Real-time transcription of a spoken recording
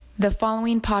The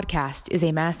following podcast is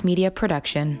a mass media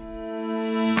production.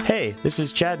 Hey, this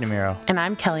is Chad Namiro. And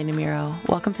I'm Kelly Namiro.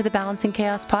 Welcome to the Balancing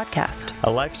Chaos podcast, A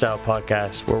lifestyle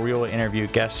podcast where we will interview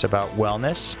guests about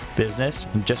wellness, business,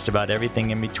 and just about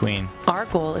everything in between. Our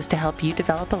goal is to help you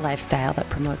develop a lifestyle that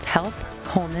promotes health,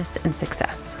 wholeness, and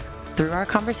success. Through our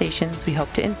conversations, we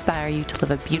hope to inspire you to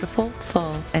live a beautiful,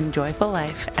 full, and joyful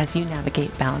life as you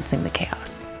navigate balancing the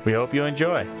chaos. We hope you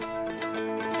enjoy.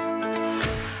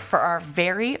 For our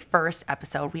very first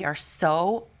episode, we are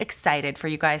so excited for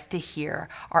you guys to hear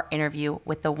our interview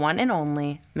with the one and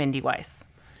only Mindy Weiss.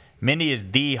 Mindy is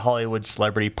the Hollywood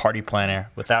celebrity party planner.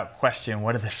 Without question,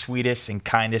 one of the sweetest and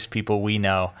kindest people we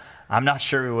know. I'm not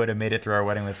sure we would have made it through our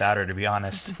wedding without her, to be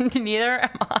honest. Neither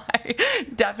am I.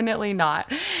 Definitely not.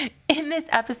 In this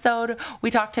episode, we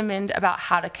talked to Mind about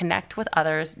how to connect with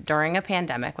others during a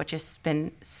pandemic, which has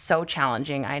been so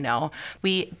challenging, I know.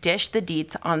 We dish the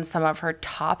deets on some of her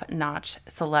top-notch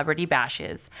celebrity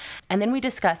bashes. And then we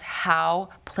discuss how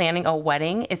planning a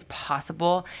wedding is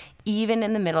possible even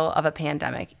in the middle of a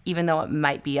pandemic, even though it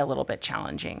might be a little bit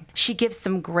challenging. She gives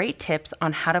some great tips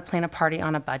on how to plan a party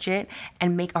on a budget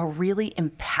and make a really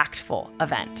impactful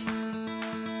event.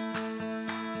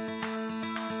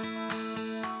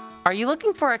 Are you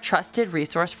looking for a trusted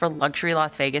resource for luxury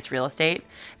Las Vegas real estate?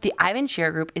 The Ivan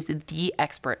Share Group is the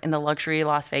expert in the luxury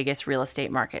Las Vegas real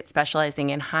estate market, specializing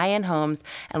in high-end homes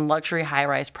and luxury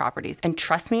high-rise properties. And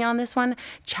trust me on this one,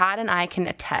 Chad and I can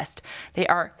attest. They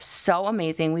are so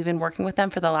amazing. We've been working with them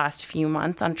for the last few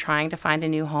months on trying to find a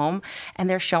new home, and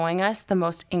they're showing us the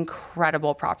most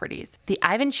incredible properties. The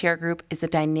Ivan Share Group is a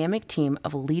dynamic team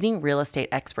of leading real estate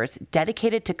experts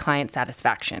dedicated to client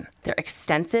satisfaction. Their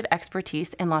extensive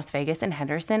expertise in Las Vegas and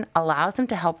Henderson allows them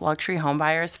to help luxury home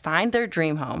buyers find their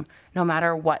dream home, no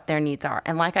matter what their needs are.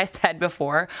 And like I said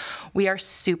before, we are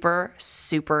super,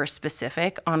 super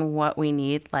specific on what we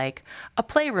need, like a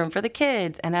playroom for the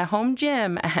kids and a home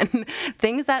gym and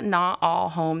things that not all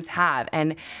homes have.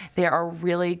 And they are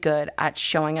really good at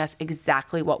showing us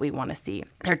exactly what we want to see.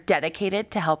 They're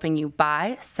dedicated to helping you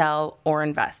buy, sell, or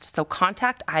invest. So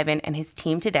contact Ivan and his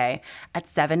team today at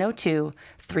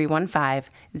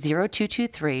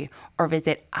 702-315-0223 or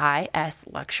visit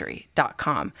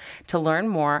isluxury.com to learn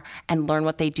more and learn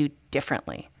what they do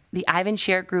differently. The Ivan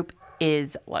Share Group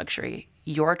is luxury,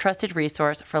 your trusted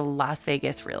resource for Las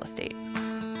Vegas real estate.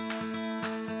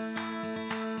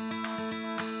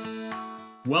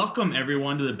 Welcome,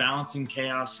 everyone, to the Balancing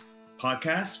Chaos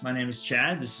podcast. My name is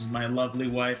Chad. This is my lovely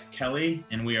wife, Kelly,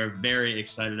 and we are very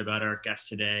excited about our guest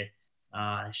today.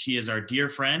 She is our dear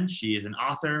friend. She is an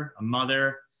author, a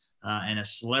mother, and a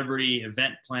celebrity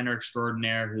event planner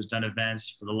extraordinaire who's done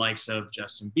events for the likes of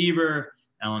Justin Bieber,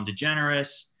 Ellen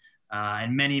DeGeneres,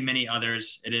 and many, many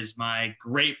others. It is my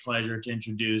great pleasure to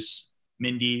introduce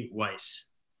Mindy Weiss.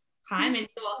 Hi, Mindy.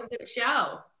 Welcome to the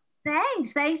show.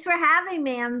 Thanks for having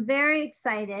me. I'm very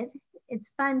excited. It's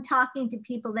fun talking to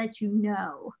people that you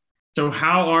know. So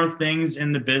how are things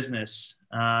in the business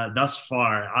thus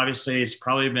far? Obviously, it's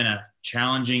probably been a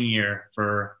challenging year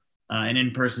for an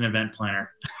in-person event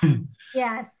planner.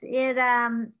 Yes, it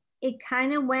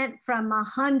kind of went from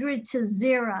 100 to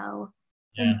 0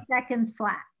 in seconds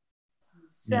flat.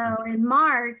 So in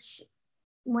March,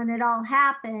 when it all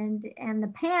happened and the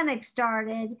panic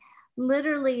started,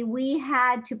 literally we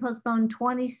had to postpone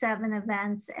 27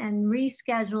 events and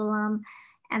reschedule them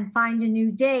and find a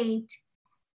new date.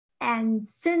 And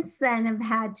since then have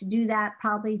had to do that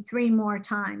probably 3 more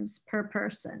times per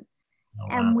person. Oh,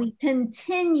 wow. And we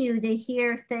continue to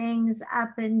hear things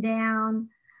up and down.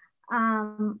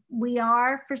 We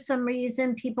are, for some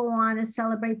reason, people want to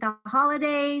celebrate the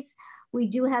holidays. We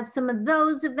do have some of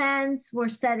those events. We're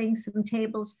setting some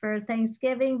tables for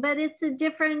Thanksgiving, but it's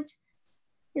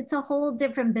a whole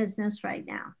different business right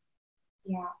now.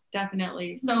 Yeah,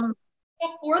 definitely. So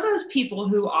for those people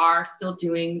who are still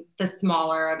doing the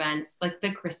smaller events, like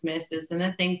the Christmases and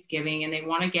the Thanksgiving, and they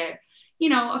want to get,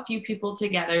 a few people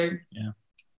together,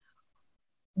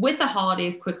 with the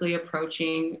holidays quickly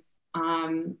approaching,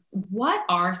 what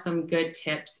are some good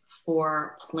tips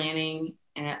for planning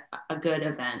a good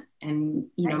event and,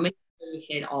 make sure you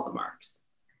hit all the marks?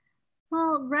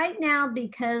 Well, right now,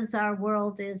 because our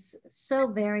world is so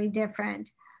very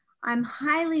different, I'm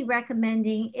highly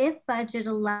recommending, if budget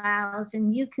allows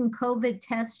and you can COVID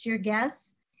test your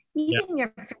guests, even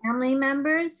your family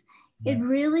members, it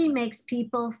really makes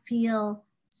people feel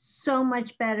so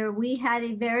much better. We had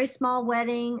a very small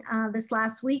wedding this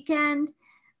last weekend.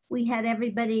 We had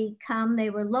everybody come. They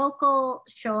were local,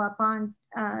 show up on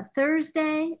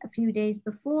Thursday, a few days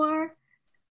before.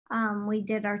 We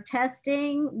did our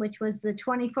testing, which was the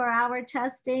 24-hour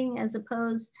testing as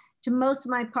opposed to most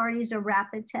of my parties are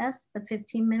rapid tests, the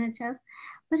 15-minute test,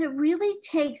 but it really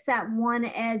takes that one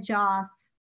edge off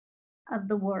of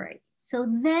the worry. So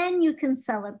then you can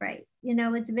celebrate. You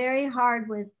know, it's very hard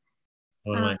with,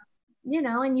 you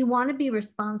know, and you want to be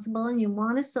responsible and you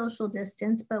want to social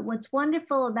distance, but what's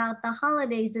wonderful about the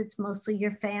holidays, it's mostly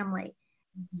your family.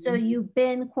 So you've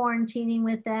been quarantining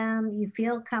with them, you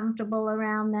feel comfortable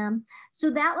around them. So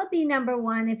that would be number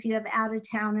one. If you have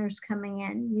out-of-towners coming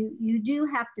in, you do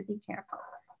have to be careful.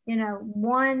 You know,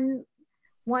 one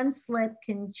slip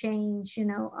can change, you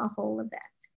know, a whole event.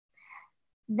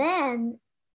 Then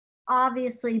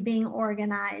obviously being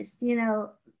organized, you know,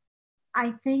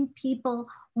 I think people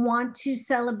want to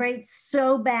celebrate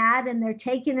so bad and they're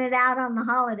taking it out on the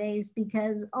holidays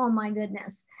because, oh my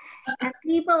goodness. And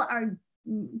people are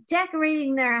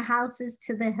decorating their houses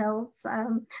to the hilts.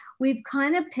 We've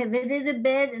kind of pivoted a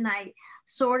bit, and I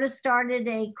sort of started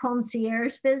a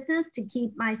concierge business to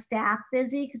keep my staff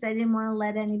busy because I didn't want to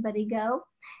let anybody go.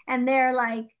 And they're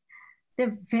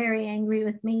very angry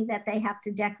with me that they have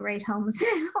to decorate homes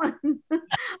now.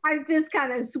 I've just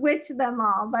kind of switched them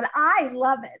all, but I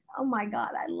love it. Oh my God,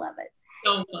 I love it.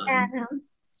 So fun. And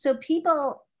so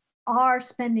people are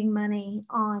spending money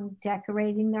on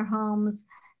decorating their homes.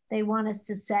 They want us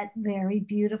to set very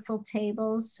beautiful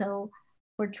tables. So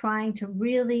we're trying to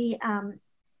really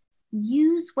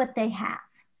use what they have.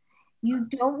 You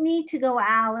don't need to go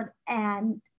out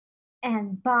and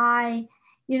buy,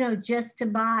 you know, just to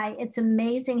buy. It's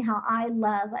amazing how I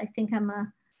think I'm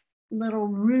a little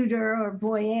rooter or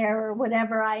voyeur or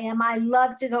whatever I am. I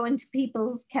love to go into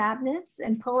people's cabinets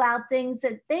and pull out things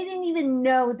that they didn't even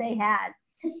know they had.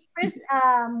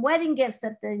 Wedding gifts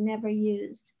that they never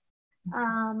used.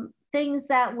 Things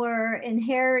that were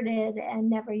inherited and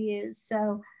never used.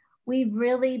 So we've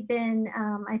really been,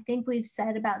 I think we've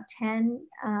set about 10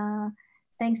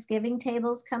 Thanksgiving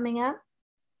tables coming up,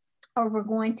 or we're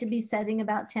going to be setting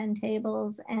about 10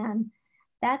 tables. And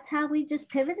that's how we just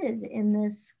pivoted in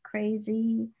this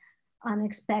crazy,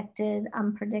 unexpected,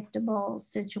 unpredictable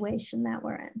situation that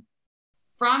we're in.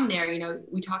 From there, you know,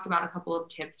 we talked about a couple of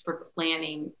tips for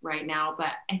planning right now,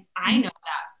 but I know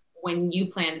that when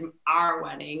you planned our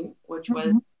wedding, which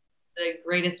was the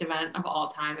greatest event of all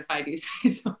time, if I do say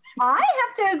so. I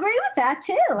have to agree with that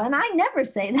too. And I never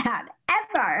say that,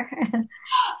 ever.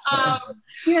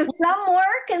 You know, some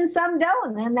work and some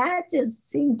don't. And that just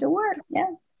seemed to work.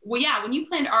 Yeah. Well, yeah, when you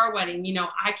planned our wedding, you know,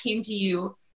 I came to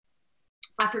you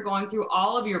after going through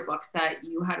all of your books that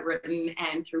you had written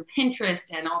and through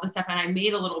Pinterest and all this stuff. And I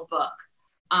made a little book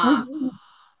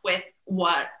with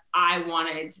what I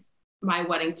wanted my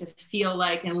wedding to feel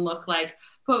like and look like.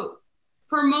 But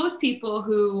for most people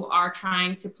who are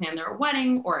trying to plan their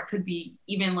wedding, or it could be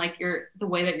even like the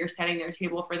way that you're setting their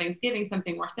table for Thanksgiving,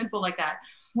 something more simple like that,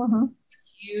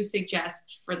 you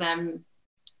suggest for them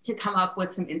to come up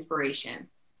with some inspiration?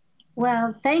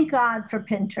 Well, thank God for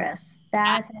Pinterest.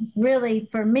 That has really,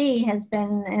 for me, has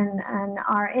been, and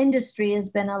our industry has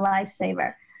been a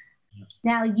lifesaver.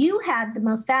 Now, you had the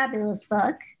most fabulous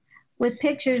book with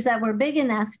pictures that were big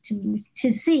enough to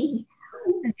see.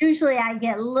 Usually I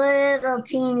get little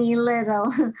teeny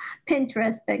little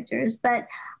Pinterest pictures, but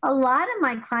a lot of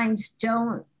my clients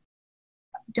don't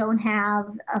have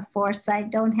a foresight,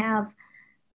 don't have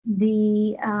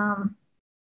the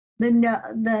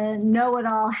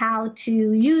know-it-all how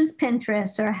to use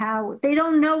Pinterest, or how they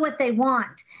don't know what they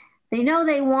want. They know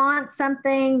they want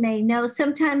something. They know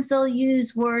sometimes they'll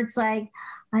use words like,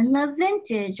 I love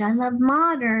vintage, I love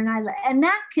modern, and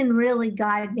that can really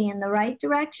guide me in the right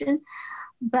direction.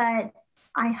 But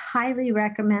I highly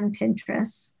recommend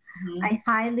Pinterest. I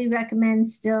highly recommend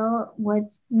still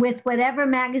with whatever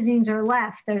magazines are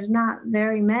left. There's not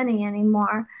very many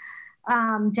anymore.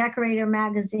 Decorator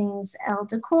magazines, Elle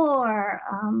Decor,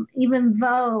 even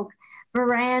Vogue.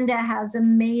 Veranda has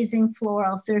amazing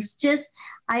florals. There's just,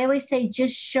 I always say,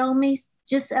 just show me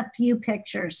just a few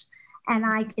pictures and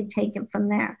I could take it from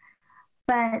there.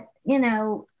 But, you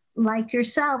know, like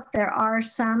yourself, there are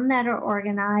some that are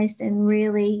organized and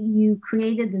really you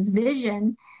created this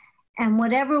vision, and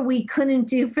whatever we couldn't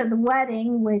do for the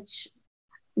wedding, which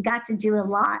we got to do a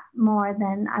lot more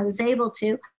than I was able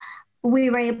to, we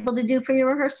were able to do for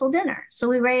your rehearsal dinner. So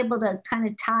we were able to kind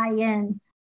of tie in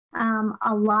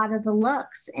a lot of the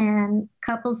looks, and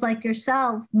couples like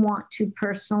yourself want to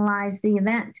personalize the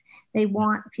event. They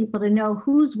want people to know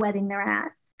whose wedding they're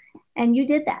at. And you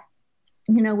did that,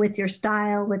 you know, with your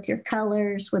style, with your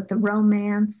colors, with the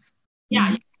romance.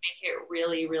 Yeah, you can make it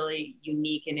really, really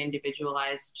unique and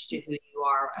individualized to who you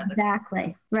are as a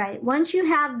Exactly, right. Once you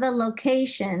have the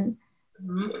location,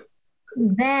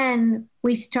 then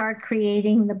we start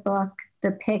creating the book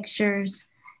the pictures,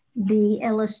 the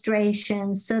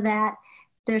illustrations, so that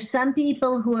there's some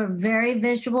people who are very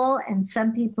visual and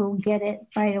some people who get it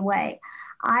right away.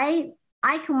 I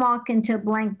can walk into a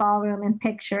blank ballroom and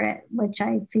picture it, which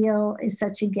I feel is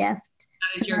such a gift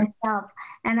to myself,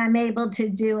 and I'm able to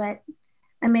do it.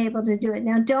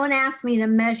 Now, don't ask me to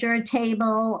measure a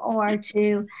table or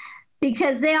to,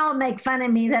 because they all make fun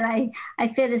of me that I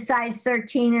fit a size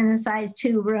 13 in a size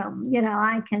 2 room. You know,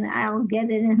 I'll get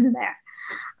it in there.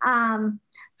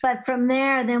 But from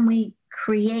there, then we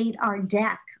create our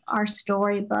deck, our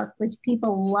storybook, which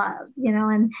people love, you know,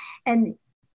 and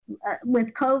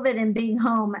with COVID and being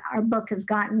home, our book has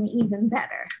gotten even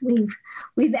better.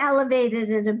 We've elevated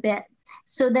it a bit.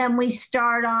 So then we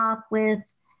start off with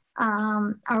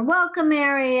our welcome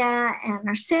area and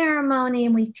our ceremony,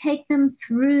 and we take them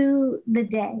through the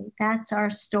day. That's our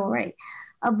story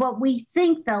of what we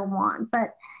think they'll want.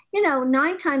 But, you know,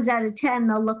 9 times out of 10,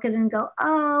 they'll look at it and go,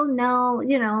 oh, no,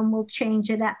 you know, and we'll change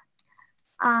it up.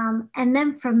 And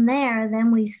then from there,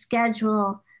 then we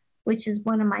schedule, which is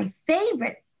one of my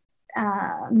favorite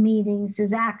meetings,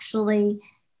 is actually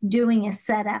doing a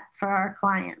setup for our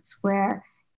clients where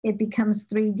it becomes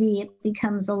 3D, it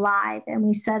becomes alive, and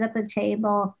we set up a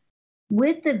table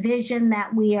with the vision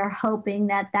that we are hoping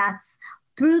that that's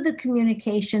through the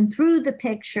communication, through the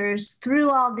pictures,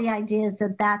 through all the ideas,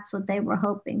 that that's what they were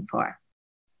hoping for.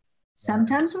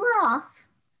 Sometimes we're off,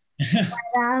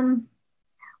 but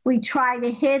we try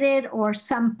to hit it or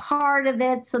some part of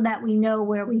it so that we know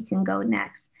where we can go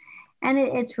next. And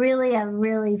it's really a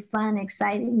really fun,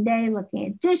 exciting day looking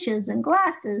at dishes and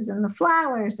glasses and the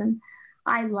flowers. And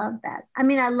I love that. I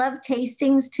mean, I love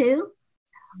tastings too,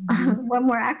 when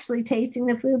we're actually tasting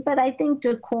the food, but I think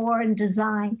decor and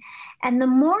design. And the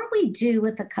more we do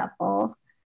with a couple,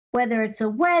 whether it's a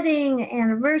wedding,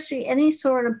 anniversary, any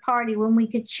sort of party, when we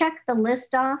could check the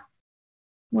list off,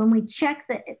 when we check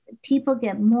that, people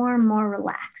get more and more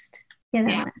relaxed, you know.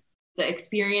 Yeah. The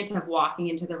experience of walking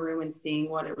into the room and seeing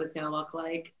what it was going to look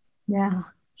like. Yeah.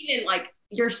 Even like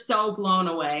you're so blown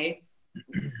away.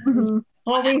 Mm-hmm.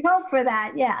 Well, we hope for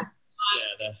that. Yeah.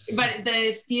 But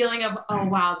the feeling of, oh,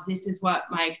 wow, this is what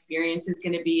my experience is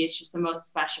going to be. It's just the most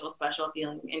special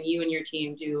feeling. And you and your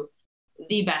team do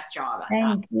the best job at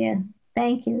that.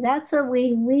 Thank you. That's what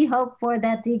we hope for,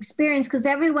 that the experience, because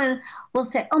everyone will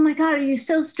say, oh my God, are you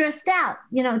so stressed out?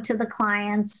 You know, to the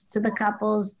clients, to the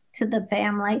couples, to the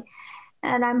family.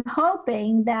 And I'm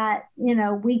hoping that, you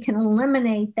know, we can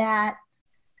eliminate that.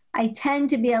 I tend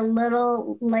to be a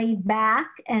little laid back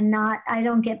and I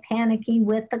don't get panicky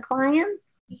with the client.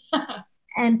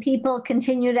 And people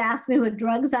continue to ask me what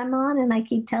drugs I'm on, and I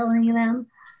keep telling them,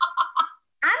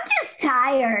 I'm just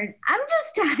tired,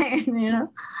 you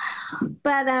know.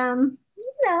 But,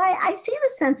 you know, I see the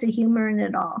sense of humor in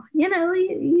it all. You know,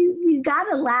 you got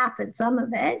to laugh at some of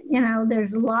it. You know,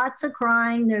 there's lots of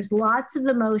crying, there's lots of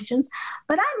emotions,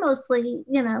 but I mostly,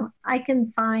 you know, I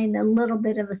can find a little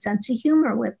bit of a sense of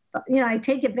humor with, you know, I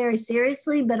take it very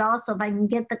seriously, but also if I can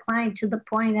get the client to the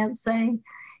point of saying,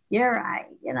 you're right,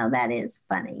 you know, that is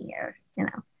funny, or, you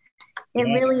know, it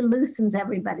really loosens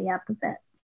everybody up a bit.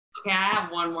 Okay, I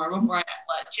have one more before I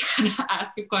let Chad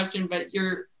ask a question, but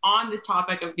you're on this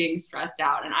topic of being stressed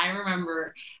out. And I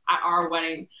remember at our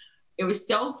wedding, it was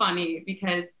so funny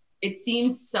because it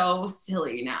seems so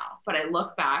silly now, but I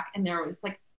look back and there was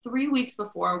like 3 weeks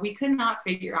before, we could not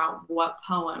figure out what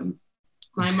poem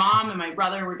my mom and my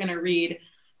brother were going to read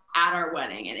at our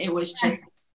wedding. And it was just a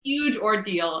huge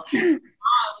ordeal.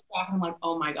 I'm like,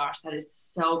 oh my gosh, that is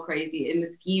so crazy in the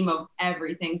scheme of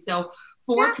everything. So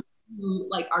for people who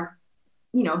like are,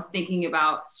 you know, thinking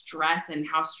about stress and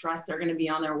how stressed they're going to be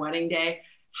on their wedding day,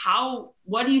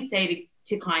 what do you say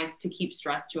to clients to keep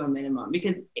stress to a minimum?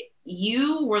 Because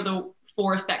you were the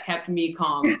force that kept me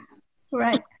calm.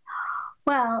 Right.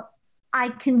 Well, I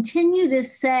continue to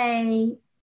say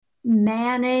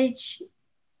manage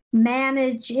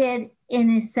it in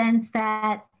a sense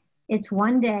that it's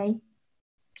one day.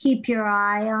 Keep your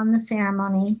eye on the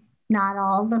ceremony, not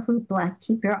all the hoopla.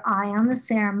 Keep your eye on the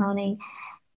ceremony.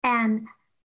 And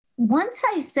once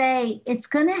I say it's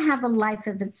going to have a life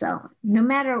of its own, no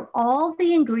matter all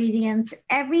the ingredients,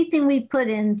 everything we put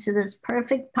into this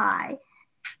perfect pie,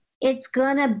 it's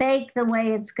going to bake the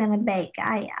way it's going to bake.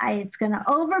 It's going to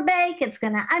overbake, it's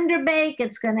going to underbake,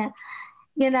 it's going to,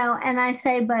 you know, and I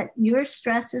say, but your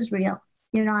stress is real.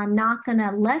 You know, I'm not going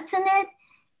to lessen it.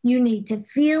 You need to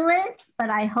feel it, but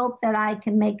I hope that I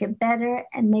can make it better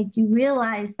and make you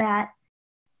realize that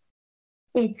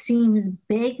it seems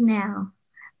big now,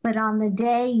 but on the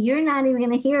day, you're not even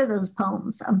going to hear those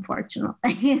poems,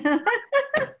 unfortunately.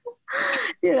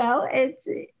 You know,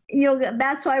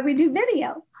 that's why we do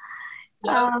video.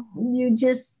 Yeah. You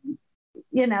just,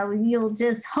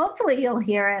 hopefully you'll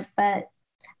hear it, but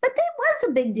that was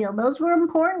a big deal. Those were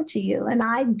important to you. And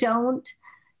I don't,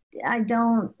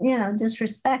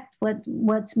 disrespect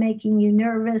what's making you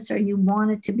nervous, or you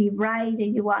want it to be right,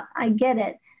 and I get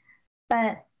it.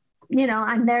 But,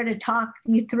 I'm there to talk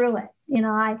you through it.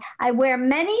 I wear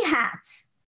many hats,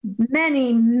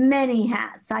 many, many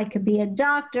hats. I could be a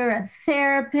doctor, a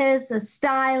therapist, a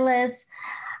stylist,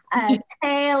 a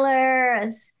tailor.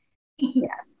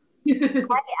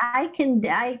 I can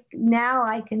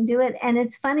do it. And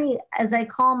it's funny, as I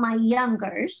call my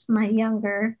younger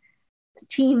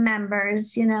team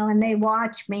members, and they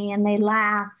watch me and they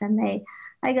laugh, and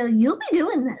I go, you'll be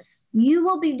doing this. You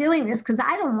will be doing this, because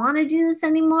I don't want to do this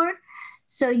anymore.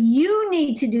 So you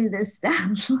need to do this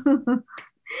stuff.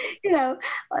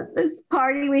 This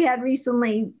party we had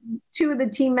recently, 2 of the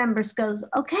team members goes,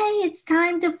 okay, it's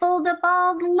time to fold up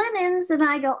all the linens. And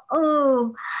I go,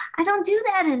 oh, I don't do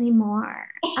that anymore.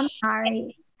 I'm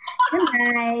sorry. Good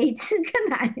night. Good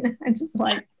night. I'm just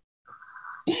like,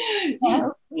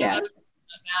 oh, yeah.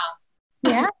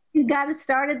 Yeah. You got to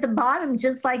start at the bottom,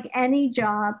 just like any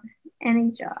job.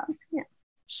 Yeah.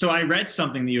 So I read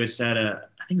something that you had said, I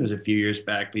think it was a few years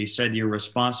back, but you said you're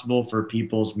responsible for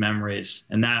people's memories.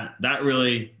 And that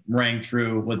really rang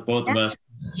true with both of us.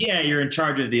 Yeah, you're in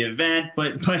charge of the event,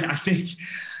 but I think,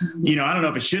 I don't know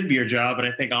if it should be your job, but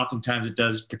I think oftentimes it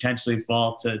does potentially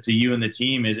fall to you and the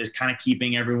team is kind of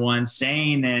keeping everyone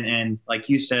sane and like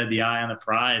you said, the eye on the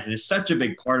prize. And it's such a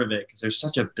big part of it, because there's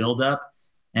such a buildup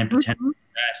and potential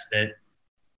stress that,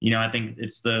 I think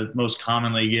it's the most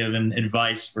commonly given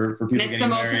advice for people getting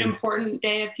married. It's the most important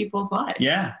day of people's lives.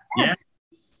 Yeah. Yes.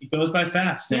 Yeah. It goes by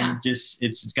fast, and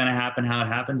it's going to happen how it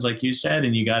happens, like you said,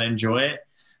 and you got to enjoy it.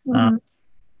 Mm-hmm.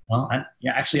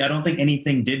 Actually, I don't think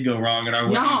anything did go wrong at our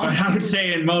wedding, but I would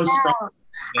say in most. No.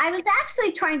 I was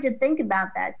actually trying to think about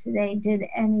that today. Did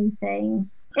anything?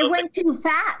 It went too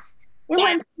fast.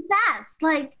 Went too fast.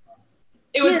 Like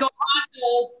it was going on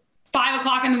till 5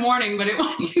 o'clock in the morning, but it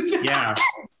went too fast. Yeah.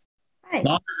 Right.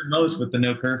 Longer than most with the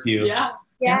no curfew. Yeah.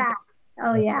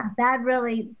 Oh yeah. That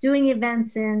really, doing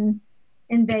events in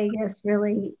Vegas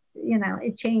really,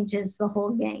 it changes the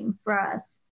whole game for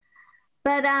us.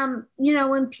 But,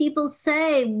 when people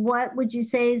say, what would you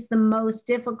say is the most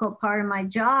difficult part of my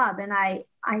job? And I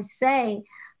say,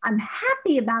 I'm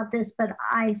happy about this, but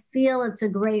I feel it's a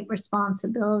great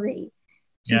responsibility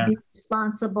to be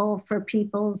responsible for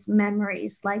people's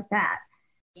memories like that.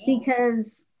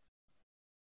 Because,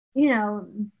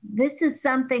 this is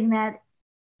something that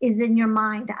is in your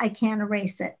mind. I can't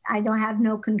erase it. I don't have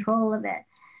no control of it.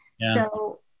 Yeah.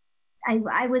 So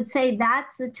I would say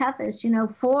that's the toughest.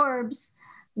 Forbes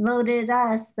voted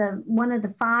us one of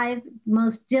the 5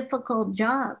 most difficult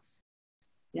jobs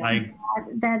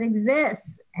that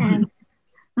exists. And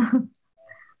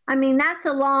I mean, that's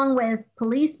along with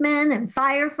policemen and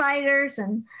firefighters,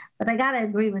 but I got to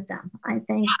agree with them. I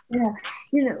think,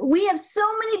 we have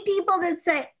so many people that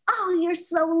say, oh, you're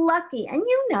so lucky. And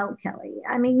Kelly,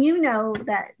 I mean,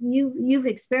 that you've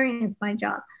experienced my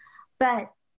job,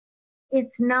 but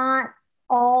it's not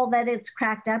all that it's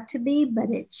cracked up to be, but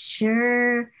it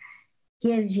sure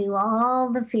gives you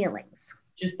all the feelings.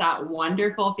 Just that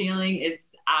wonderful feeling.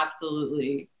 It's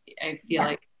absolutely, I feel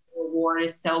like the reward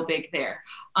is so big there.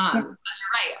 But you're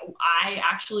right. I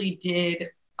actually did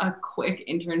a quick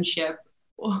internship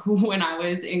when I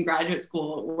was in graduate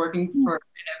school working for an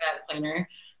event planner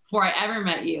before I ever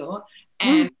met you.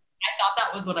 And I thought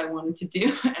that was what I wanted to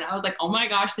do. And I was like, oh my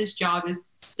gosh, this job is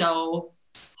so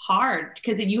hard,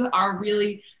 because you are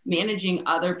really managing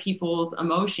other people's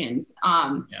emotions.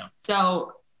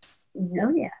 So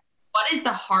what is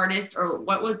the hardest, or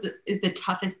what is the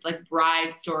toughest like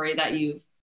bride story that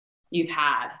you've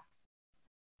had,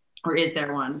 or is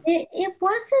there one? It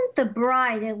wasn't the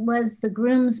bride, it was the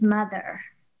groom's mother.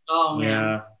 Oh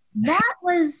man. That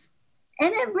was,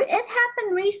 and it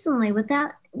happened recently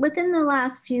within the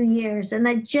last few years. And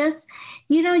I just,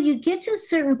 you get to a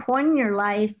certain point in your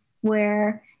life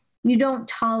where you don't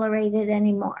tolerate it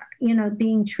anymore,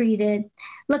 being treated.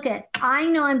 I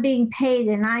know I'm being paid,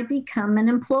 and I become an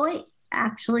employee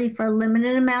actually for a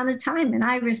limited amount of time. And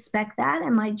I respect that,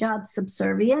 and my job's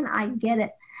subservient. I get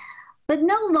it. But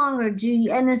no longer do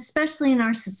you, and especially in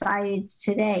our society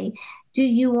today, do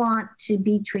you want to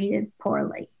be treated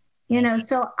poorly?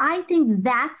 So I think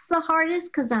that's the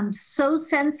hardest, because I'm so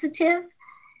sensitive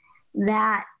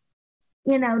that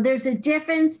there's a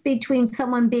difference between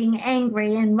someone being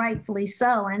angry, and rightfully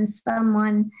so, and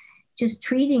someone just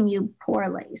treating you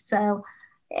poorly. So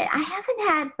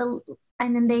I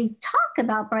and then they talk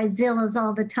about bridezillas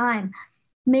all the time.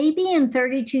 Maybe in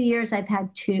 32 years, I've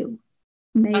had 2,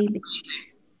 maybe.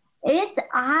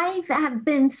 I have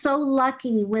been so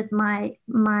lucky with my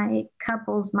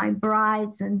couples, my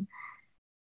brides, and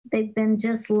they've been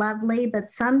just lovely. But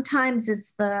sometimes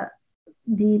it's the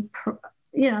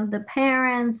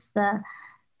parents, the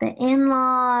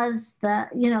in-laws,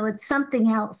 it's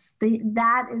something else.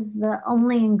 That is the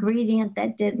only ingredient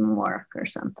that didn't work or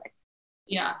something.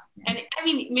 Yeah. And I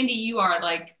mean, Mindy, you are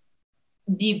like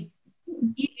the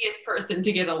easiest person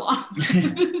to get along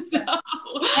with. So.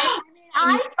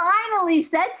 I finally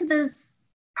said to this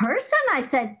person, I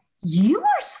said, "You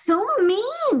are so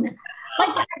mean."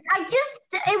 Like,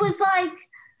 it was like,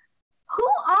 who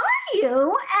are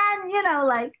you? And,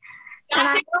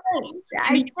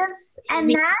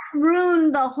 and that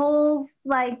ruined the whole,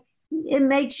 like, it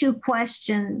makes you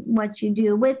question what you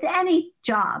do with any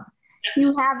job.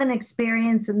 You have an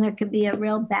experience and there could be a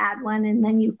real bad one and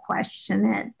then you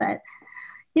question it. But,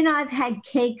 I've had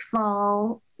cake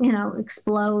fall,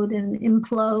 explode and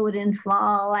implode and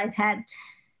fall. I've had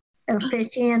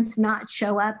officiants not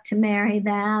show up to marry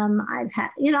them. I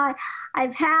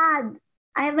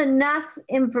have enough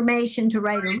information to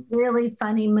write a really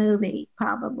funny movie,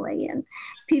 probably, and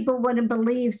people wouldn't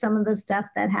believe some of the stuff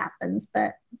that happens.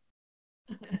 But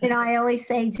I always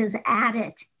say, just add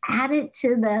it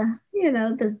to the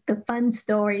the fun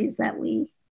stories that we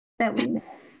know.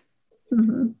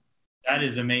 Mm-hmm. That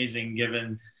is amazing,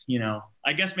 given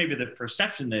I guess maybe the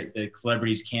perception that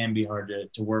celebrities can be hard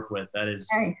to work with. That is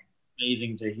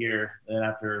amazing to hear that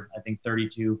after, I think,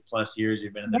 32 plus years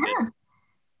you've been in the business.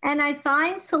 And I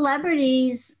find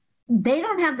celebrities, they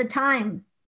don't have the time.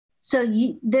 So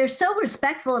they're so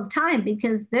respectful of time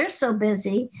because they're so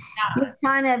busy.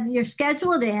 Yeah. You're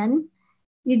scheduled in.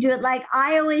 You do it like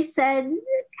I always said,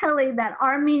 Kelly, that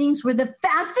our meetings were the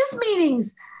fastest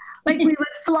meetings. Like we would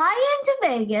fly into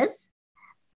Vegas,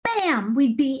 bam,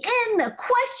 we'd be in the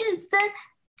questions, the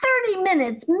 30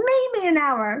 minutes, maybe an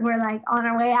hour. We're like on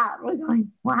our way out. We're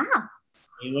going, wow.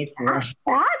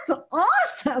 That's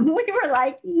awesome. We were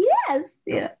like, yes.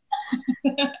 Yeah.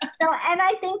 And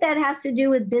I think that has to do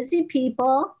with busy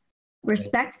people,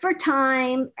 respect for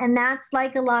time. And that's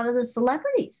like a lot of the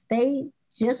celebrities. They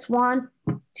just want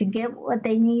to get what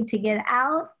they need to get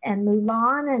out and move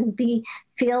on and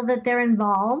feel that they're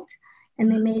involved.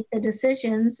 And they make the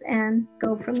decisions and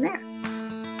go from there.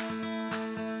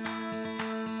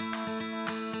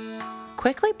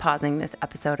 Quickly pausing this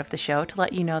episode of the show to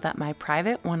let you know that my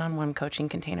private one-on-one coaching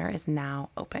container is now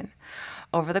open.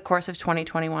 Over the course of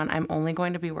 2021, I'm only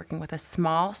going to be working with a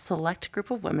small, select group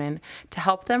of women to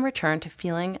help them return to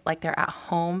feeling like they're at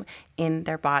home in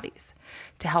their bodies,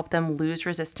 to help them lose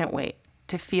resistant weight,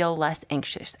 to feel less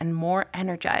anxious and more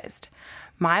energized.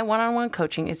 My one-on-one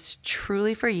coaching is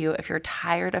truly for you if you're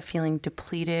tired of feeling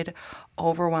depleted,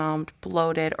 overwhelmed,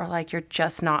 bloated, or like you're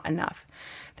just not enough.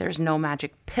 There's no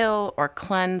magic pill or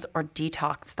cleanse or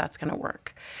detox that's going to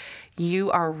work.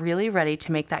 You are really ready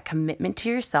to make that commitment to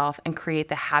yourself and create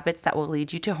the habits that will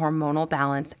lead you to hormonal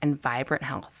balance and vibrant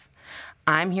health.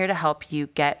 I'm here to help you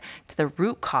get to the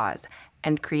root cause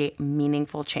and create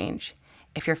meaningful change.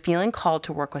 If you're feeling called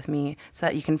to work with me so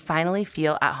that you can finally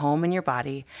feel at home in your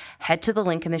body, head to the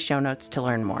link in the show notes to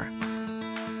learn more.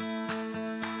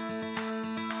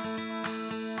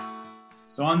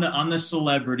 So on the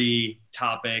celebrity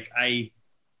topic, I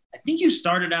think you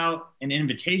started out in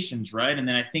invitations, right? And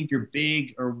then I think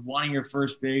one of your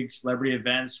first big celebrity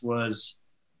events was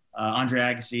Andre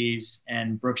Agassi's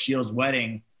and Brooke Shields'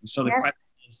 wedding. So the question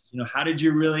is, how did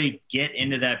you really get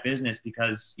into that business?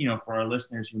 Because, for our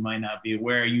listeners who might not be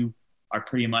aware, you are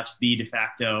pretty much the de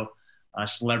facto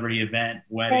celebrity event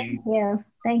wedding.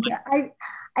 Thank you.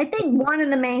 I think one of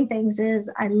the main things is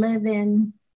I live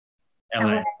in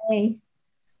LA.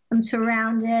 I'm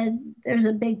surrounded. There's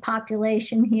a big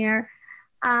population here.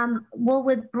 Well,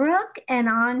 with Brooke and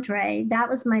Andre, that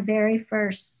was my very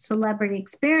first celebrity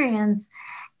experience.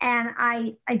 And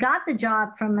I got the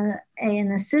job from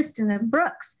an assistant of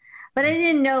Brooke's, but I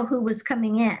didn't know who was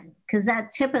coming in because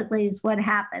that typically is what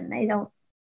happened. They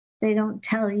don't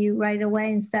tell you right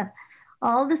away and stuff.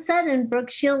 All of a sudden, Brooke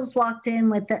Shields walked in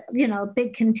with a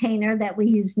big container that we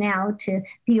use now to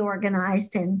be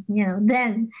organized. And,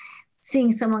 then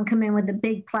seeing someone come in with a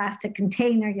big plastic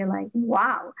container, you're like,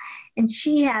 wow. And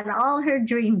she had all her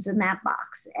dreams in that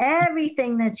box.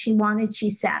 Everything that she wanted, she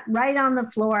sat right on the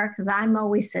floor because I'm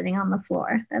always sitting on the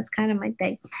floor. That's kind of my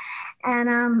thing.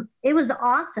 And it was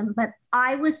awesome. But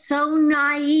I was so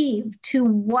naive to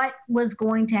what was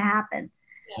going to happen.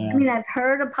 Yeah. I mean, I've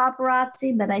heard of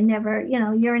paparazzi, but I never,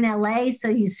 you're in LA, so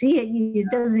you see it.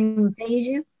 It doesn't even faze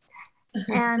you.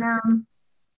 And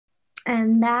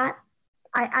that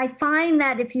I find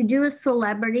that if you do a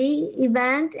celebrity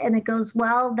event and it goes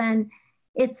well, then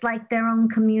it's like their own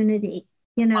community.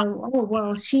 You know, oh,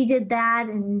 well, she did that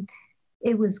and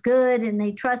it was good and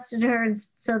they trusted her. And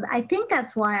so I think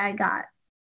that's why I got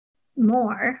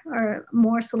more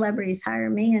celebrities hire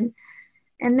me.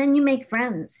 And then you make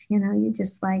friends, you know, you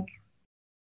just like,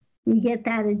 you get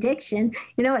that addiction.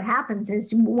 You know, what happens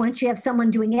is once you have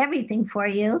someone doing everything for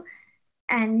you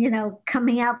and, you know,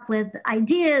 coming up with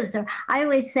ideas, or I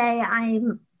always say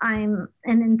I'm an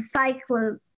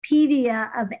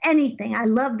encyclopedia of anything. I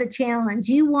love the challenge.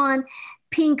 You want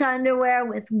pink underwear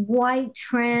with white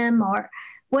trim or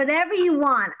whatever you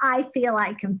want, I feel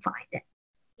I can find it.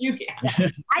 You can.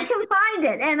 I can find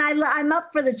it. And I'm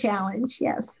up for the challenge.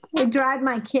 Yes. I drive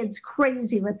my kids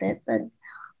crazy with it, but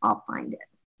I'll find it.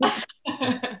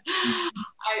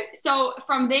 So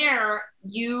from there,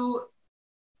 you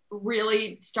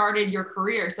really started your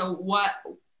career. So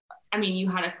you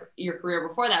had your career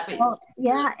before that, but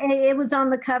yeah, it was on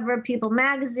the cover of People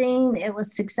magazine. It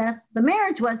was success. The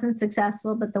marriage wasn't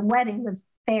successful, but the wedding was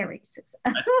very successful.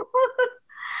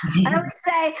 I would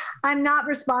say I'm not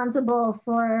responsible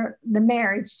for the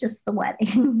marriage, just the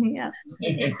wedding. Yeah.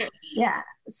 Yeah.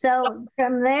 So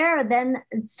from there, then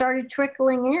it started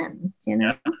trickling in, you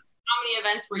know. How many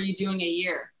events were you doing a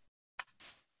year?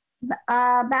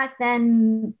 Back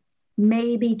then,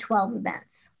 maybe 12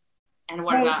 events. And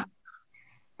what about?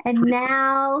 And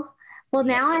now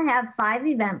I have 5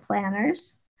 event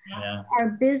planners. Yeah. Our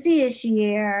busiest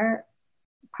year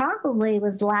probably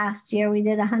was last year. We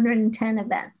did 110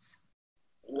 events.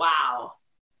 Wow.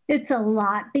 It's a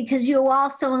lot because you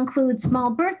also include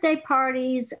small birthday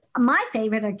parties. My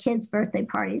favorite are kids' birthday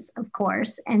parties, of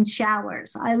course, and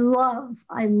showers. I love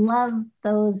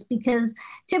those because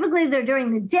typically they're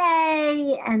during the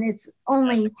day and it's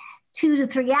only 2 to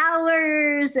 3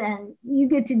 hours and you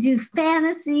get to do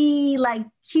fantasy like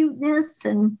cuteness.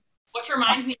 And which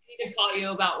reminds me, I need to call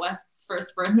you about West's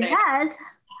first birthday. Yes,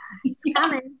 it's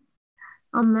coming.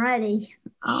 I'm ready.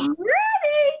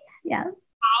 Yeah.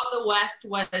 How the West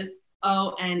was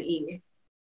ONE.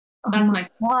 That's my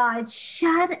God,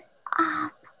 shut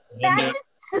up. That is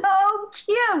so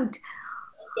cute.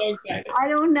 So excited. I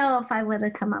don't know if I would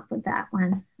have come up with that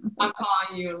one. I'm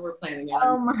calling you and we're planning it.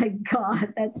 Oh my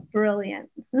God, that's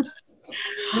brilliant.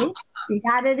 You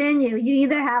got it in you. You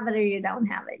either have it or you don't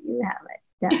have it. You have it,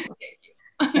 definitely.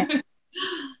 Yeah.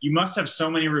 You must have so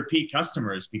many repeat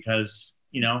customers because,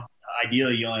 you know,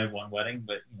 ideally you only have one wedding,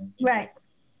 but you know, right.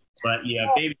 But you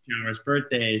have baby showers,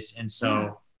 birthdays, and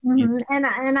so. Mm-hmm. You know.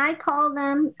 And I call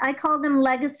them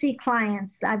legacy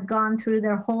clients. I've gone through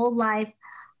their whole life.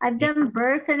 I've done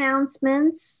birth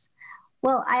announcements.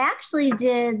 Well, I actually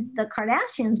did the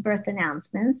Kardashians' birth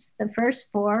announcements, the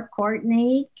first 4,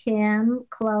 Kourtney, Kim,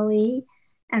 Khloe,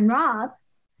 and Rob.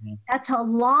 Mm-hmm. That's how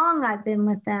long I've been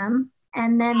with them.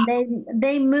 And then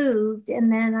they moved,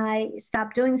 and then I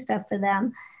stopped doing stuff for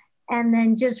them. And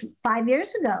then just 5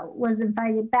 years ago was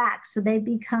invited back. So they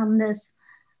become this,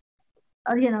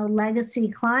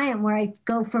 legacy client where I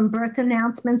go from birth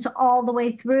announcements all the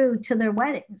way through to their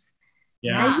weddings.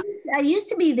 Yeah. I used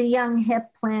to be the young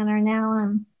hip planner. Now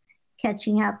I'm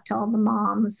catching up to all the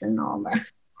moms and all that.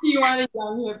 You are the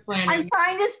young hip planner. I'm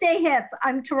trying to stay hip.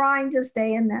 I'm trying to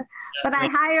stay in there. But I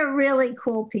hire really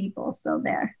cool people. So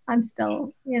I'm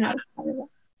still,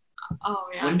 Oh,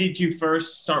 yeah. When did you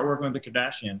first start working with the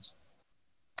Kardashians?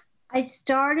 I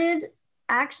started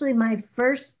actually my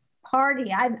first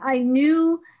party. I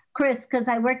knew Kris because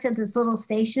I worked at this little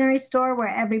stationery store where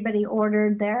everybody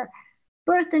ordered their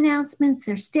birth announcements,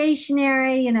 their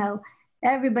stationery,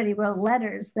 everybody wrote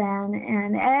letters then,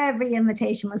 and every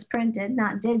invitation was printed,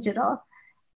 not digital.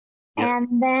 Yeah.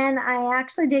 And then I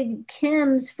actually did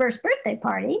Kim's first birthday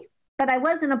party, but I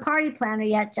wasn't a party planner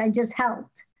yet. I just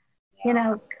helped,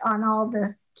 on all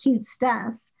the cute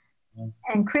stuff.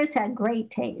 And Kris had great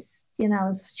taste.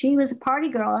 She was a party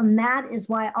girl, and that is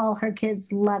why all her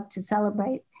kids love to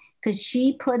celebrate, because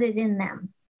she put it in them.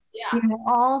 Yeah.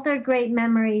 All their great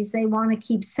memories, they want to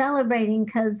keep celebrating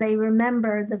because they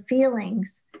remember the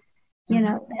feelings,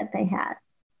 that they had.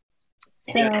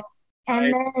 So, yeah.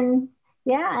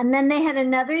 And then they had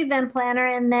another event planner,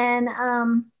 and then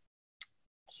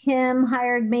Kim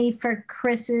hired me for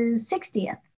Kris's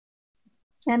 60th.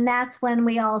 And that's when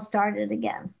we all started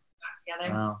again.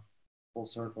 Together. Wow. Full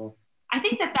circle. I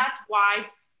think that's why,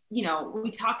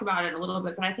 we talked about it a little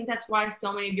bit, but I think that's why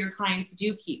so many of your clients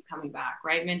do keep coming back,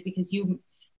 right, Mint? Because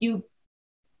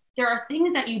there are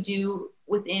things that you do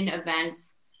within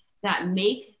events that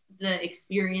make the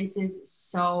experiences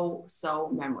so,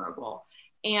 so memorable.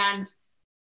 And,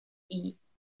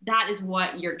 that is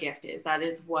what your gift is. That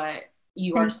is what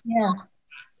you are.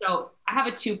 So I have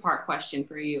a 2-part question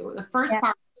for you. The first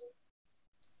part,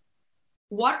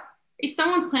 what if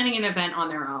someone's planning an event on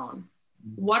their own?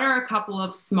 What are a couple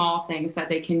of small things that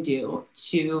they can do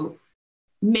to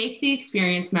make the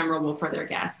experience memorable for their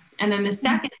guests? And then the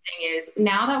second thing is,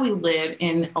 now that we live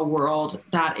in a world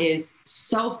that is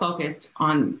so focused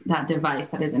on that device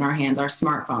that is in our hands, our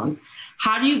smartphones,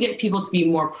 how do you get people to be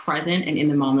more present and in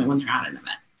the moment when they're at an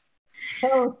event?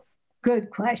 Both good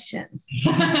questions.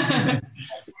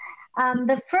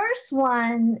 The first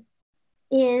one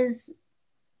is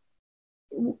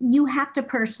you have to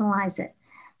personalize it.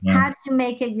 Yeah. How do you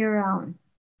make it your own?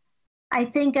 I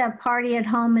think a party at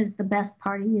home is the best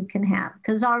party you can have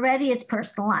because already it's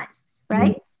personalized,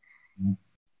 right? Mm-hmm.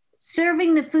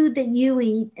 Serving the food that you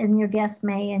eat and your guests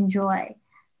may enjoy.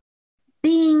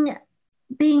 Being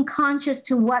conscious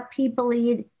to what people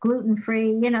eat,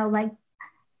 gluten-free, like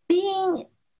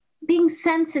being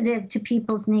sensitive to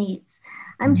people's needs.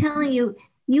 I'm telling you,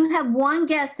 you have one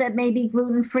guest that may be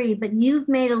gluten-free, but you've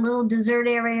made a little dessert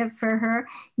area for her.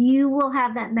 You will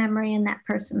have that memory in that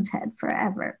person's head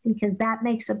forever because that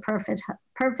makes a perfect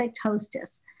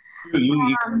hostess.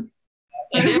 Yeah,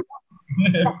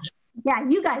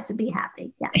 you guys would be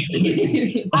happy. Yeah.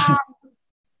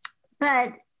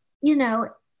 But,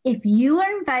 if you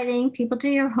are inviting people to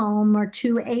your home or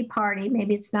to a party,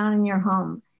 maybe it's not in your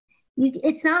home,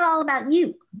 it's not all about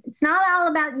you. It's not all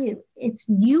about you. It's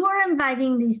you are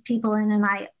inviting these people in. And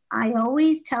I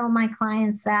always tell my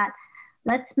clients that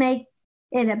let's make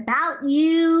it about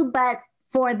you, but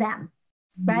for them,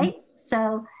 right?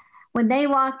 So when they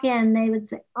walk in, they would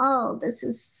say, oh, this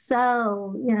is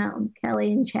so,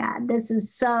 Kelly and Chad, this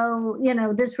is so,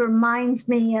 this reminds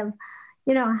me of,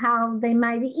 how they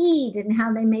might eat and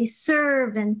how they may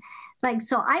serve. And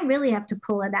so I really have to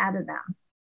pull it out of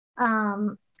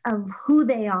them. Of who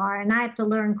they are, and I have to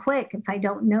learn quick if I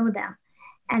don't know them.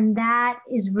 And that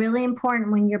is really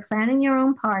important when you're planning your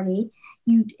own party.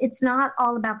 It's not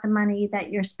all about the money that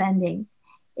you're spending.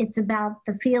 It's about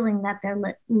the feeling that they're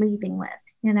leaving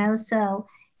with, So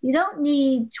you don't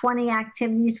need 20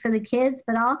 activities for the kids,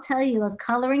 but I'll tell you, a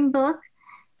coloring book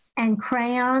and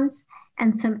crayons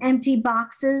and some empty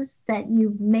boxes that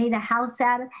you've made a house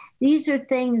out of, these are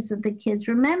things that the kids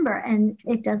remember, and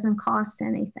it doesn't cost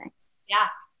anything. Yeah.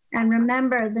 And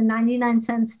remember, the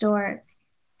 99-cent store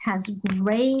has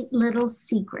great little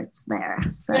secrets there.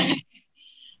 So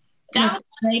that's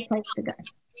a great place to go.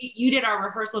 You did our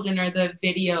rehearsal dinner, the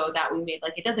video that we made.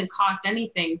 It doesn't cost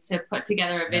anything to put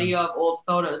together a video of old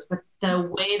photos, but the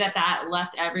way that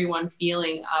left everyone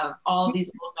feeling of all of these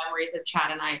old memories of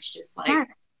Chad and I, it's just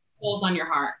pulls on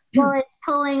your heart. Well, it's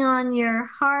pulling on your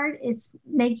heart. It's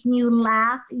making you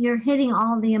laugh. You're hitting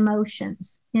all the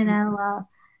emotions,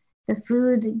 The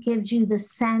food gives you the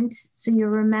scent, so you're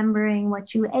remembering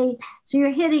what you ate. So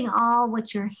you're hitting all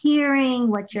what you're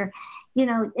hearing,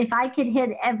 if I could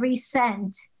hit every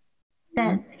scent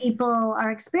that people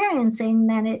are experiencing,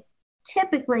 then it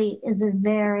typically is a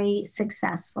very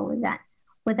successful event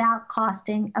without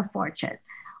costing a fortune,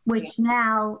 which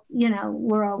now,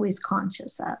 we're always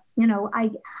conscious of.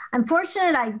 I'm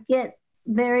fortunate I get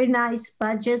very nice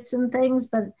budgets and things,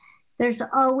 but there's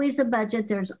always a budget,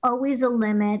 there's always a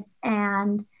limit,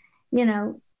 and,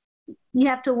 you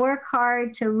have to work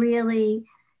hard to really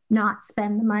not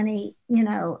spend the money,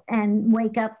 and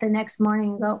wake up the next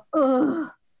morning and go, ugh,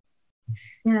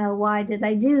 why did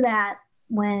I do that?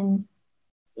 When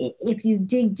if you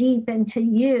dig deep into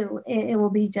you, it will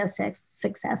be just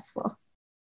successful.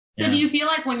 So do you feel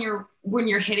like when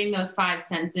you're hitting those 5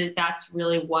 senses, that's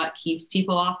really what keeps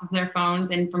people off of their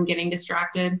phones and from getting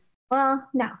distracted? Well,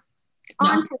 no.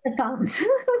 On to the phones.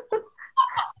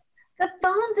 The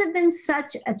phones have been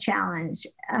such a challenge,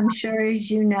 I'm sure, as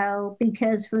you know,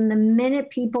 because from the minute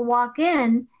people walk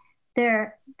in,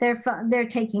 they're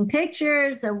taking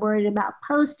pictures, they're worried about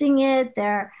posting it,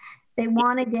 they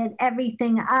want to get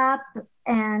everything up,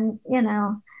 and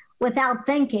without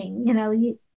thinking,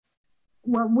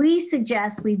 what we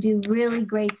suggest, we do really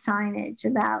great signage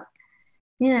about,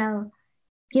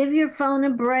 give your phone a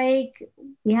break.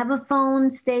 You have a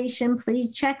phone station,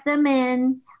 please check them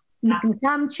in. You can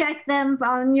come check them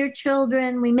on your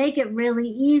children. We make it really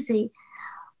easy.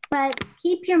 But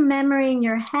keep your memory in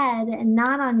your head and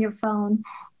not on your phone.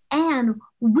 And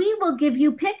we will give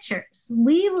you pictures.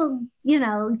 We will,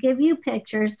 give you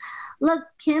pictures. Look,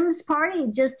 Kim's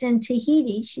party just in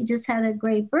Tahiti, she just had a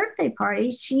great birthday party.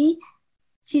 She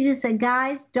just said,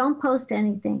 guys, don't post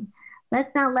anything. Let's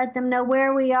not let them know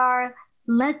where we are.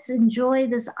 Let's enjoy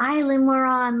this island we're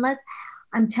on.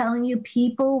 I'm telling you,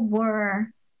 people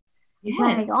were,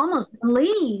 Yes. Like almost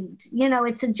relieved.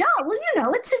 It's a job.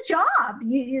 Well, it's a job.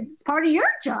 It's part of your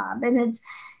job, and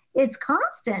it's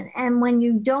constant. And when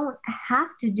you don't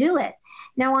have to do it.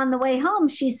 Now, on the way home,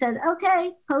 she said,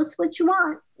 okay, post what you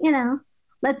want,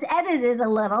 let's edit it a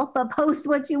little, but post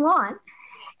what you want.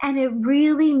 And it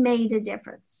really made a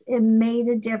difference. It made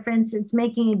a difference. It's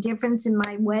making a difference in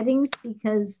my weddings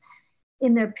because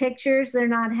in their pictures, they're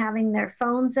not having their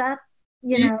phones up,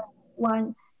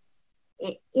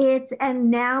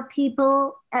 and now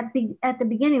people at the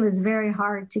beginning, it was very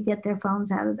hard to get their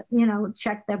phones out of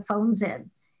check their phones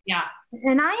in. Yeah.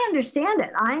 And I understand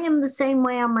it. I am the same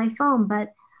way on my phone,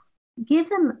 but give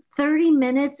them 30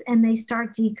 minutes and they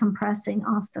start decompressing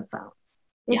off the phone.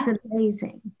 It's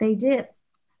amazing. They do.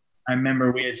 I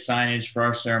remember we had signage for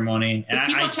our ceremony. And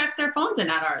people checked their phones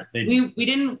in at ours. We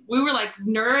were like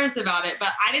nervous about it, but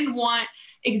I didn't want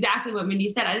exactly what Mindy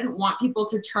said. I didn't want people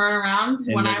to turn around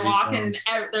when I walked and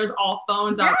there's all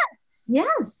phones out.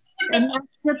 Yes. And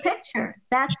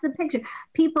that's the picture.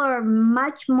 People are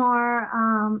much more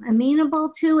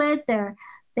amenable to it.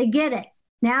 They get it.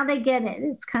 Now they get it.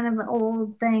 It's kind of an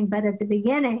old thing, but at the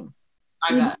beginning,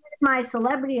 my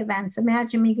celebrity events,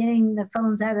 imagine me getting the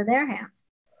phones out of their hands.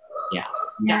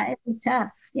 Yeah, it was tough.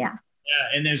 Yeah,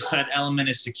 and there's that element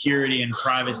of security and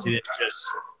privacy that's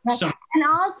just And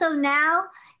also now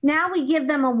we give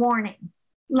them a warning,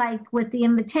 like with the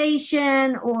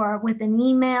invitation or with an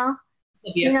email.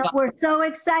 We're so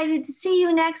excited to see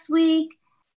you next week.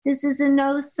 This is a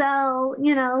no-sell,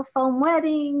 phone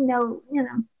wedding.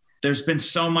 There's been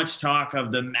so much talk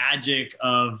of the magic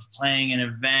of playing an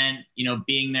event,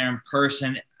 being there in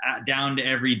person, down to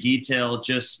every detail.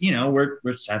 Just, we're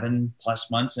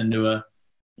 7+ months into a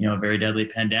very deadly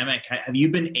pandemic. Have you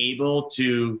been able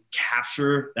to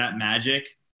capture that magic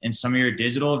in some of your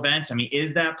digital events? I mean,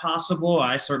 is that possible?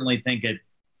 I certainly think it.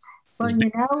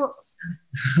 Well,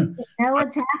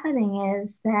 what's happening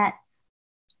is that,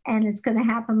 and it's going to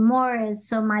happen more, is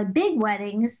so my big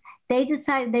weddings, they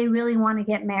decided they really want to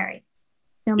get married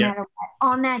no matter what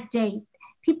on that date.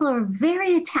 People are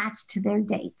very attached to their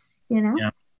dates,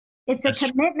 It's a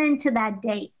commitment to that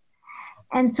date.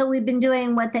 And so we've been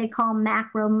doing what they call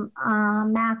macro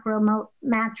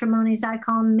matrimonies. I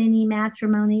call them mini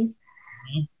matrimonies.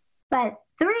 Mm-hmm. But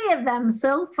 3 of them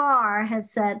so far have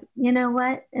said, you know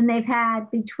what? And they've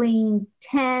had between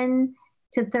 10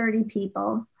 to 30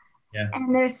 people. Yeah.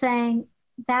 And they're saying,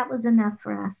 that was enough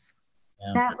for us.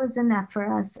 Yeah. That was enough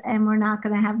for us. And we're not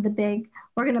going to have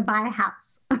we're going to buy a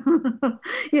house.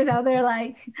 They're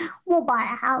like, we'll buy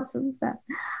a house and stuff.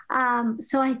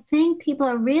 So I think people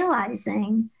are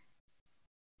realizing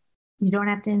you don't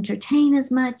have to entertain as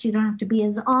much. You don't have to be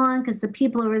as on, because the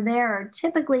people who are there are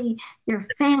typically your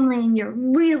family and your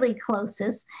really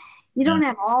closest. You don't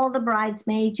have all the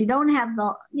bridesmaids. You don't have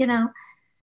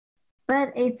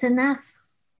but it's enough.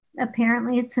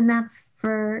 Apparently it's enough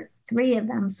for 3 of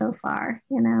them so far,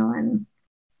 and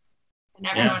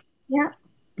everyone. Yeah.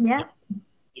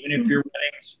 Even if your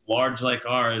wedding's large like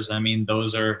ours, I mean,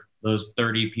 those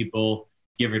 30 people,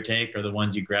 give or take, are the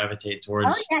ones you gravitate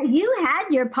towards. Oh yeah, you had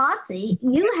your posse.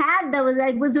 You had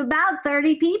it was about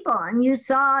 30 people, and you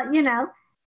saw,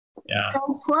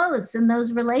 so close in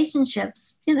those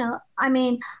relationships. I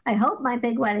mean, I hope my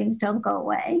big weddings don't go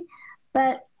away,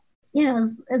 but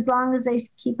as long as they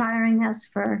keep hiring us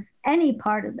for any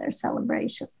part of their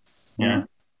celebration. Yeah.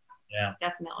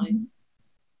 Definitely.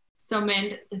 So,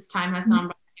 Mind, this time has gone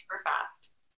by super fast.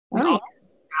 We wrap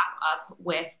up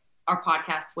with our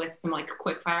podcast with some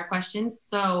quick fire questions.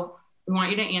 So we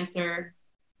want you to answer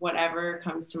whatever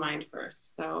comes to mind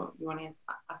first. So you want to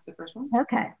ask the first one?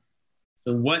 Okay.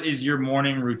 So what is your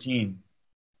morning routine?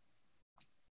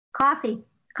 Coffee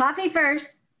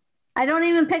first. I don't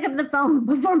even pick up the phone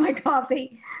before my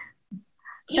coffee.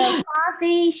 So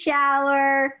coffee,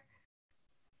 shower.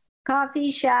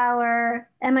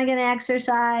 Am I going to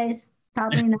exercise?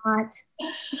 Probably not.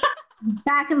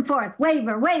 Back and forth.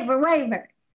 Waver.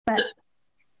 But,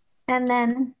 and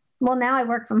then, now I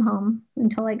work from home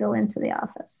until I go into the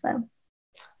office. So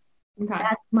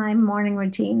that's my morning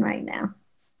routine right now.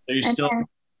 So you're still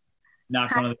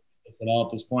not going to this at all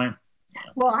at this point?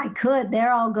 Well, I could.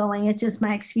 They're all going. It's just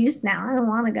my excuse now. I don't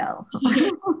want to go.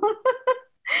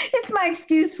 It's my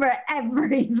excuse for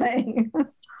everything.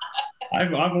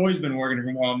 I've always been working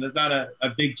from home. There's not a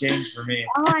big change for me.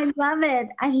 Oh, I love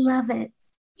it.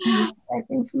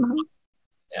 Working from home.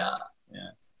 Yeah.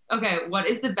 Okay, what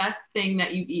is the best thing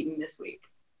that you've eaten this week?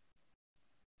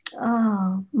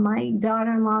 Oh, my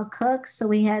daughter-in-law cooks, so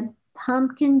we had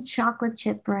pumpkin chocolate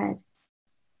chip bread.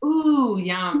 Ooh,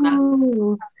 yum.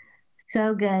 Ooh,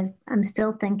 so good. I'm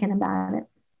still thinking about it.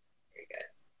 Very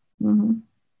good. Mm-hmm.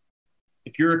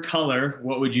 If you're a color,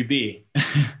 what would you be?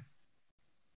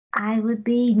 I would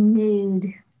be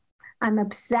nude. I'm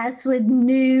obsessed with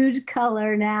nude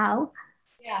color now.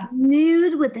 Yeah.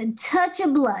 Nude with a touch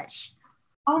of blush.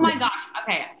 Oh my gosh.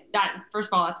 Okay. That, first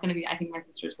of all, that's going to be, I think, my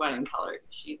sister's wedding color.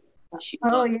 She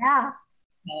Oh yeah.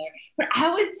 But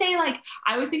I would say, like,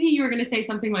 I was thinking you were going to say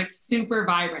something like super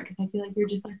vibrant, because I feel like you're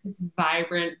just like this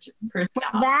vibrant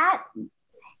personality. That,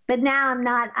 but now I'm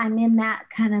not. I'm in that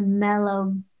kind of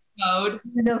mellow mode.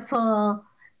 Beautiful,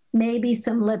 maybe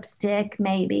some lipstick,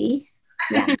 maybe.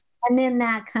 Yeah. I'm in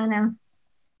that kind of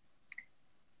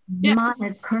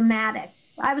monochromatic.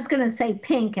 I was going to say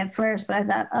pink at first, but I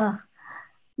thought,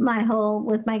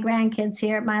 with my grandkids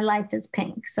here, my life is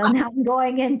pink. So now I'm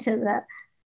going into the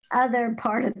other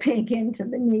part of pink, into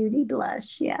the nudie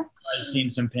blush. Yeah. I've seen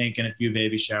some pink in a few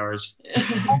baby showers.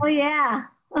 Oh, yeah.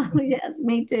 Oh, yes,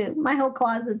 me too. My whole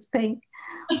closet's pink.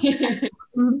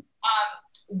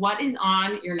 What is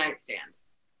on your nightstand?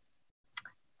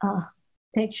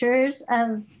 Pictures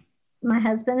of my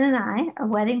husband and I, a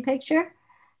wedding picture,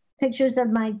 pictures of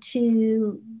my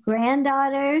two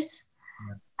granddaughters,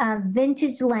 a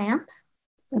vintage lamp,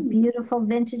 a beautiful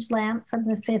vintage lamp from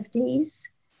the 50s,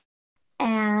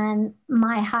 and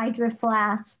my Hydro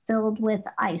flask filled with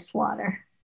ice water.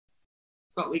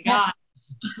 That's what we got.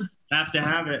 Have to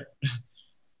have it.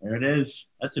 There it is.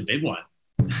 That's a big one.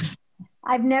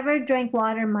 I've never drank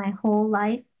water my whole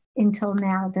life until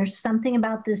now. There's something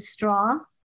about this straw.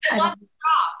 I love the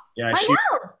straw. Yeah, I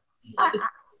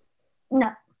know.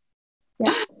 No.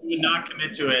 Yeah. You would not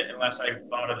commit to it unless I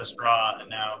thought of the straw, and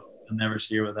now I'll never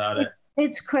see her without it.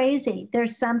 It's crazy.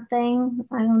 There's something,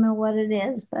 I don't know what it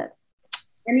is, but.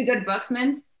 Any good books,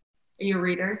 Min? Are you a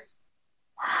reader?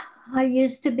 I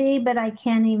used to be, but I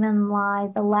can't even lie.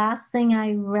 The last thing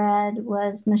I read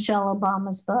was Michelle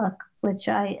Obama's book, which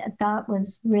I thought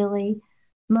was really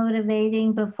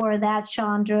motivating. Before that,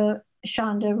 Shonda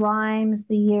Rhimes,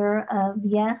 The Year of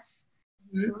Yes,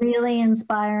 really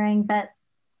inspiring. But,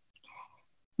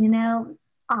 you know,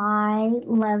 I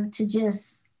love to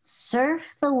just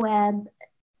surf the web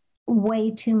way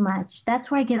too much.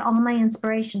 That's where I get all my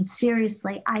inspiration.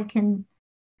 Seriously, I can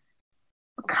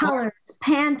colors,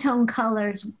 Pantone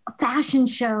colors, fashion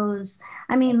shows.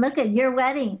 I mean, look at your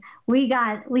wedding. We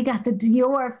got the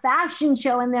Dior fashion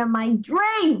show in there. My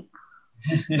dream.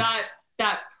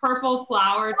 that purple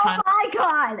flower. Oh my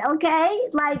God. Okay.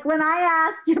 Like when I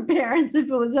asked your parents if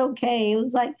it was okay, it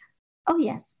was like, oh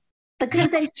yes.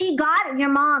 Because she got it. Your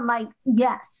mom, like,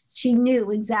 yes, she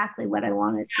knew exactly what I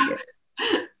wanted to do.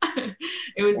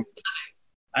 It was stunning.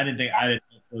 I didn't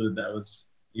know that was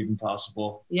even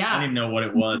possible. Yeah. I didn't even know what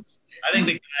it was. I think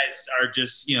the guys are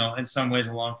just, in some ways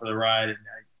along for the ride, and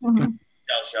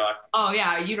shell shock. Oh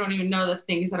yeah, you don't even know the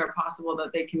things that are possible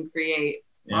that they can create.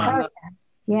 Yeah.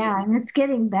 Yeah, and it's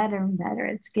getting better and better.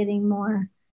 It's getting more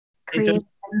creative. It doesn't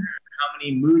matter how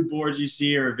many mood boards you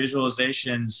see or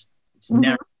visualizations, it's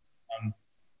never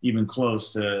even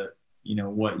close to,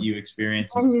 what you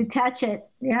experience. When you touch it,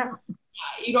 yeah.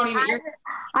 You don't even.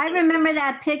 I remember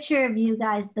that picture of you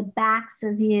guys, the backs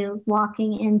of you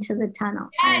walking into the tunnel.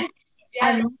 Yes.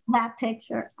 I love that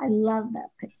picture. I love that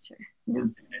picture. Yeah.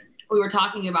 We were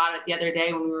talking about it the other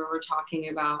day when we were talking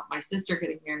about my sister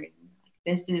getting married.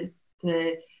 This is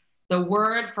the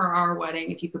word for our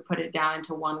wedding. If you could put it down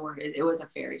into one word, it was a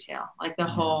fairy tale. Like the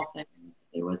whole thing.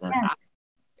 It was a.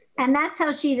 And that's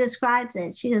how she describes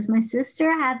it. She goes, my sister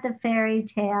had the fairy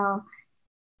tale,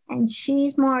 and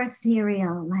she's more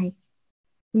ethereal. Like,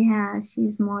 yeah,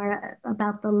 she's more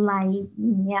about the light.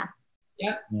 Yeah.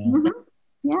 Yep. Mm-hmm.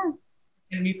 Yeah.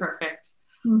 It's going to be perfect.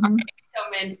 Mm-hmm. Okay, so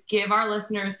Min, give our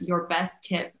listeners your best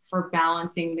tip for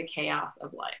balancing the chaos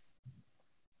of life.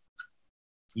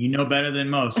 You know better than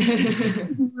most.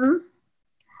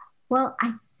 Well,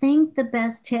 I think the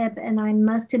best tip, and I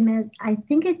must admit, I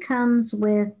think it comes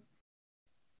with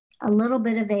a little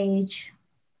bit of age,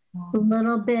 a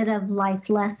little bit of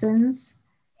life lessons,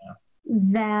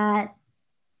 that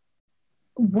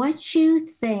what you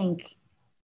think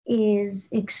is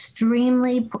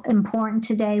extremely important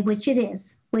today, which it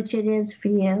is for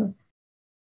you,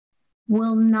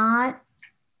 will not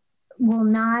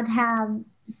have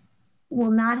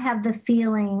the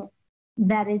feeling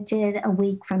that it did a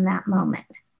week from that moment.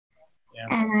 Yeah.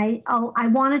 And I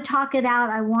want to talk it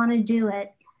out. I want to do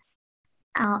it.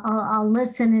 I'll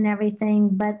listen and everything,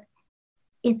 but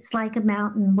it's like a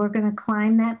mountain. We're going to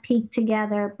climb that peak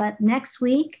together. But next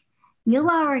week, you'll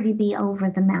already be over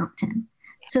the mountain.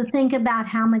 So think about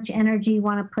how much energy you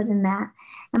want to put in that.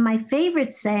 And my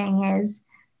favorite saying is,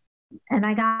 and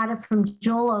I got it from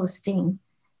Joel Osteen,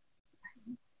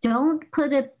 don't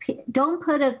put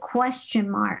a question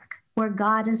mark where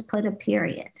God has put a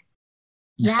period.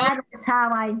 That is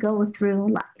how I go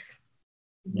through life.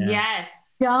 Yeah.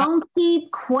 Yes. Don't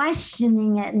keep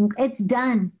questioning it. And it's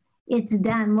done. It's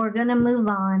done. We're going to move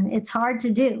on. It's hard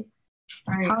to do.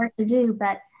 It's hard to do,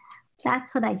 but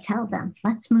that's what I tell them.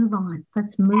 Let's move on.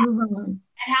 Let's move on.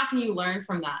 And how can you learn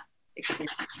from that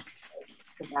experience?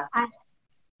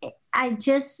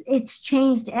 It's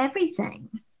changed everything.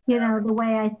 You know, the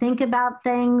way I think about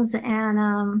things.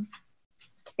 And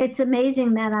it's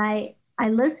amazing that I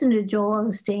listen to Joel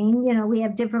Osteen. You know, we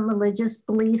have different religious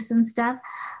beliefs and stuff,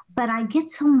 but I get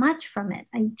so much from it.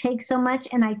 I take so much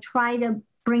and I try to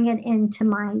bring it into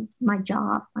my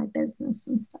job, my business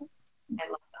and stuff. I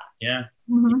love that. Yeah.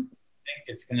 Mm-hmm. I think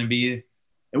it's going to be,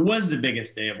 it was the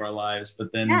biggest day of our lives,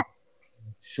 but then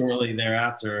shortly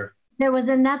thereafter. There was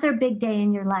another big day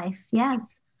in your life.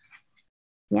 Yes.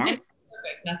 Yes.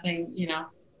 Perfect. Nothing, you know,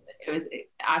 it was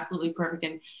absolutely perfect.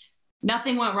 And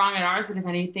nothing went wrong at ours, but if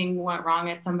anything went wrong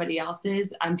at somebody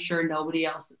else's, I'm sure nobody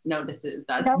else notices.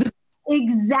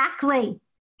 Exactly.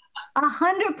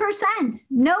 100%.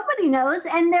 Nobody knows.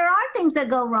 And there are things that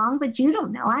go wrong, but you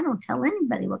don't know. I don't tell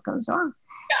anybody what goes wrong.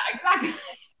 Yeah, exactly.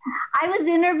 I was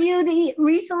interviewed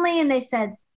recently and they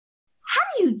said, how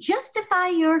do you justify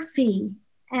your fee?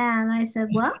 And I said,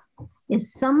 well, if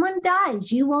someone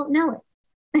dies, you won't know it.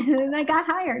 And I got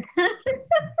hired.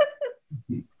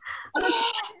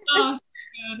 Oh, so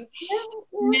good.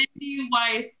 Mindy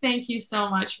Weiss, thank you so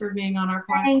much for being on our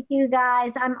podcast. Thank you,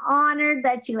 guys. I'm honored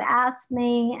that you asked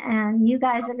me, and you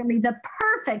guys are going to be the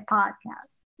perfect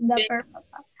podcast.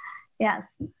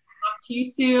 Yes. Talk to you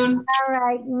soon. All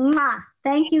right. Mwah.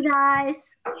 Thank you,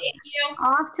 guys. Thank you.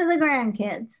 Off to the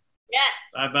grandkids. Yes.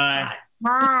 Bye-bye.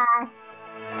 Bye.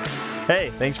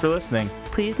 Hey, thanks for listening.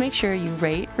 Please make sure you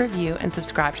rate, review, and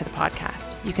subscribe to the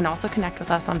podcast. You can also connect with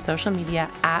us on social media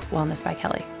at Wellness by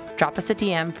Kelly. Drop us a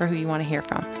DM for who you want to hear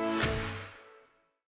from.